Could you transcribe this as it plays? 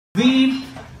𝒏𝒊𝒂𝒏𝒊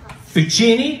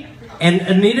Facchini and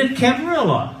Anita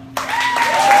Camarella.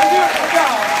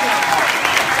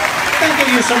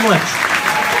 Thank you so much.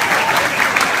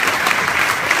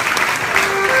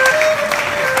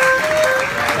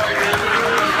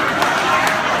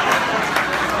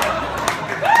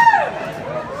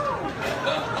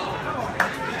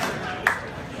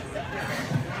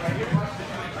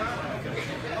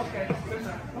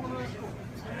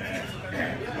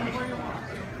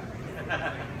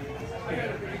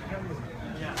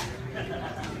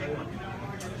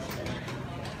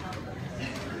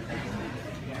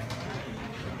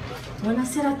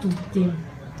 Buonasera a tutti.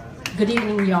 Good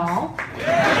evening, y'all.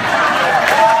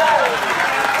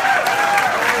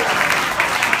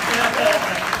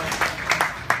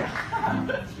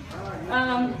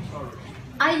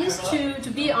 I used to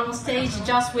be on stage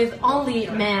just with only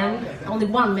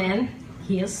one man.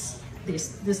 Here's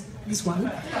this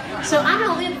one. So I'm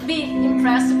a little bit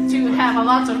impressed to have a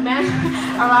lot of men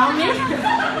around me.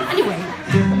 Anyway.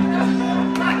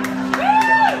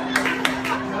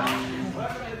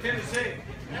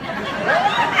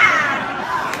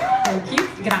 Thank you,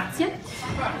 grazie.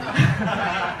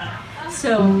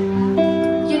 So,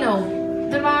 you know,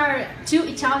 there are two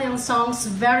Italian songs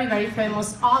very, very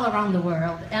famous all around the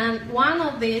world, and one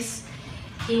of these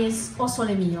is O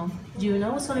Sole Mio. Do you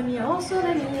know O Sole Mio? O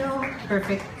Sole Mio.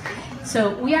 Perfect.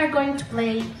 So we are going to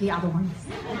play the other one.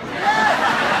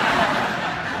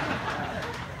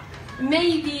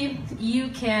 Maybe you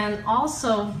can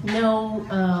also know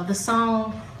the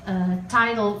song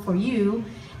title for you,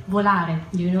 Volare.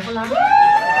 Do you know Volare?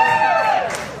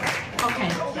 Okay.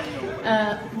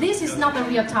 This is not a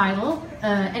real title.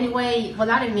 Anyway,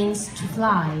 Volare means to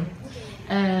fly.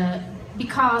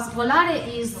 Because Volare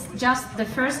is just the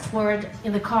first word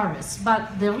in the chorus,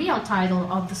 but the real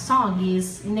title of the song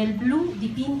is Nel blu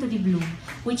dipinto di blu,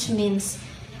 which means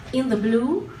in the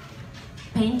blue,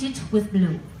 painted with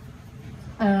blue.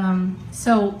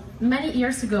 So many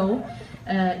years ago,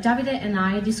 Davide and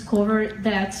I discovered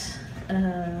that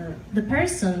the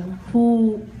person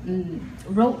who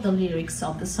wrote the lyrics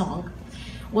of the song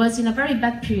was in a very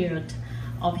bad period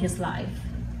of his life.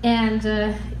 And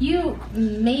you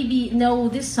maybe know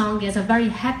this song as a very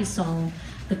happy song,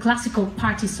 the classical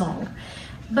party song.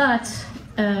 But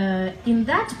in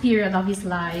that period of his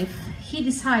life, he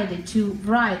decided to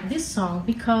write this song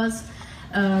because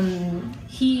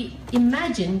he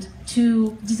imagined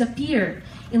to disappear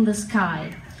in the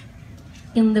sky,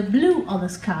 in the blue of the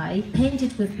sky,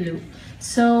 painted with blue.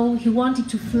 So he wanted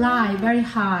to fly very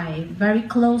high, very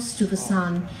close to the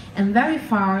sun, and very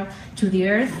far to the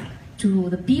earth, to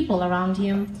the people around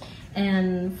him,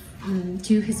 and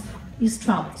to his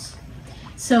travels.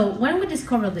 So when we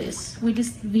discovered this, we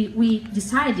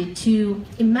decided to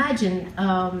imagine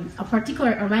a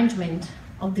particular arrangement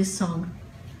of this song.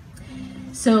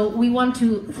 So we want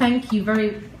to thank you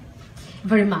very,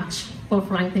 very much for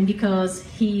Franklin, because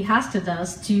he asked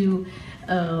us to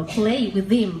play with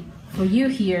him for you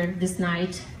here this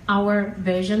night, our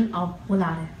version of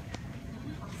Volare.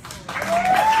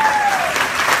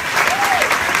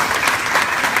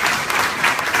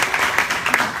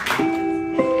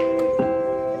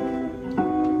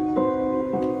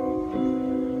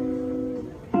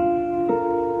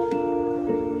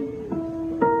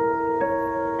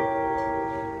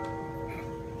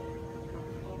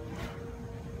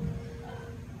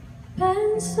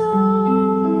 Penso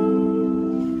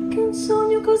che un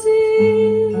sogno così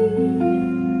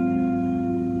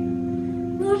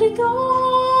non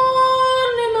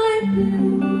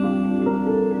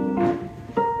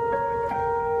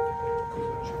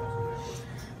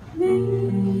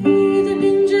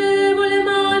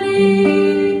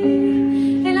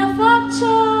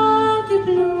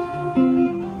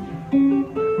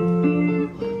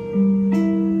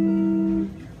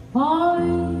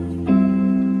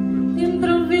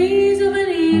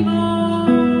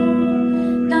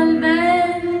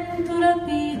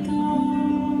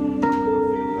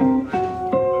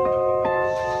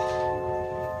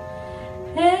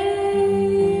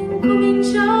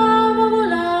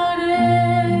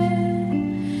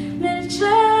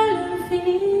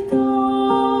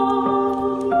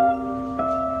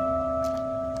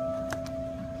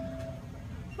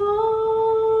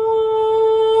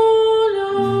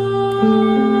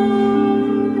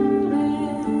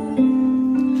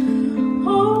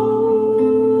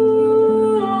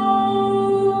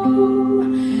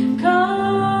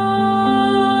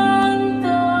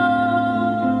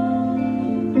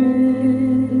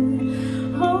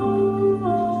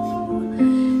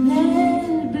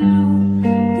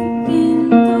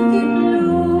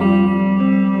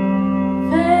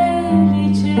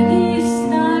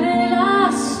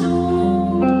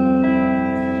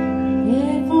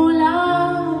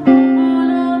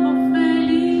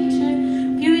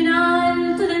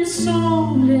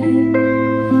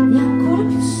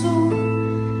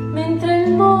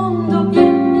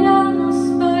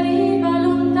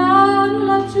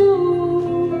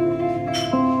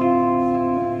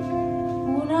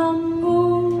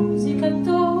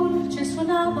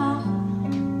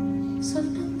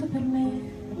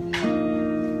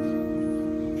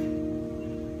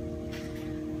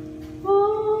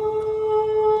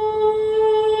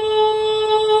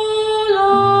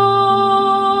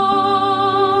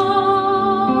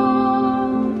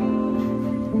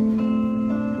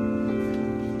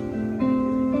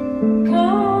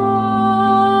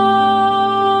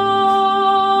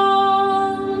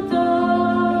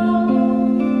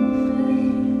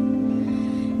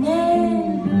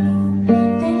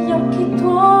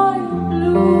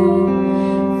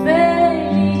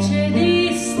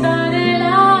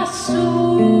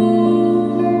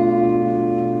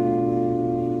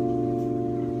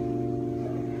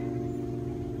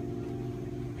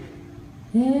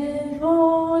E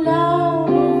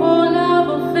volavo,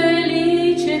 volavo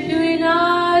felice più in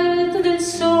alto del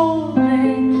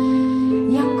sole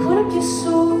e ancora più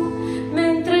su,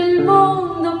 mentre il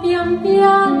mondo pian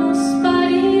piano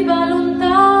spariva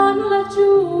lontano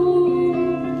laggiù.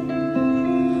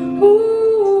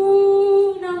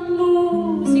 Una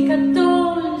musica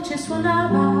dolce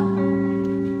suonava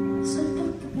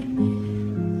soltanto per me.